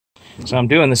So I'm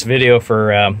doing this video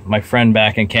for my friend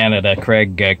back in Canada,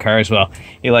 Craig Carswell.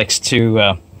 He likes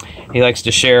to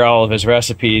share all of his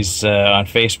recipes on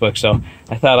Facebook. So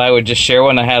I thought I would just share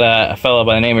one. I had a fellow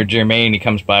by the name of Jermaine. He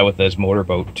comes by with his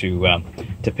motorboat to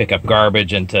pick up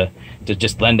garbage and to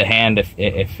just lend a hand if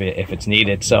it's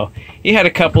needed. So he had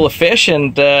a couple of fish,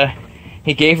 and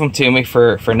he gave them to me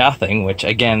for nothing, which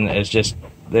again is just,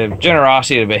 the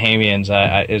generosity of the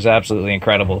Bahamians is absolutely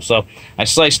incredible. So I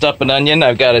sliced up an onion.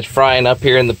 I've got it frying up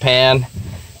here in the pan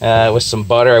with some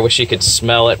butter. I wish you could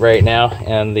smell it right now.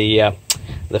 And the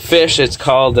fish, it's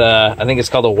called, I think it's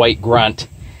called a white grunt.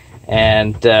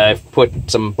 And I've put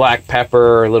some black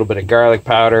pepper, a little bit of garlic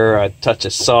powder, a touch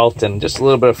of salt, and just a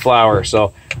little bit of flour.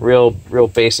 So real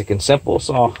basic and simple.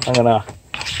 So I'm gonna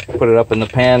put it up in the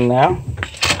pan now.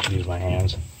 Use my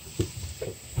hands.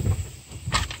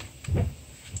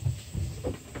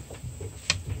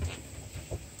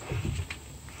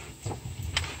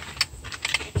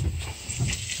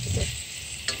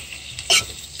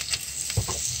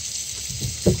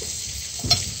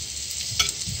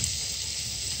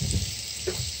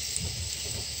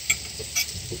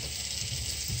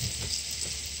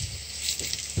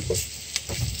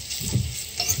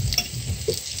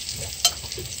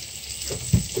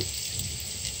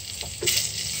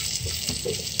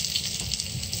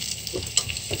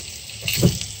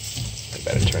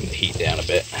 Better turn the heat down a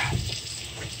bit.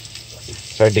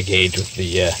 It's hard to gauge with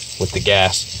the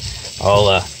gas.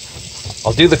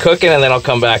 I'll do the cooking and then I'll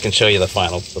come back and show you the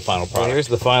final product. Well, here's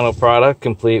the final product,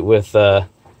 complete with an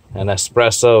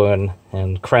espresso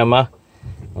and crema,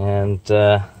 and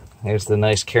here's the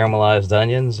nice caramelized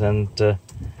onions and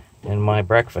my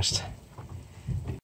breakfast.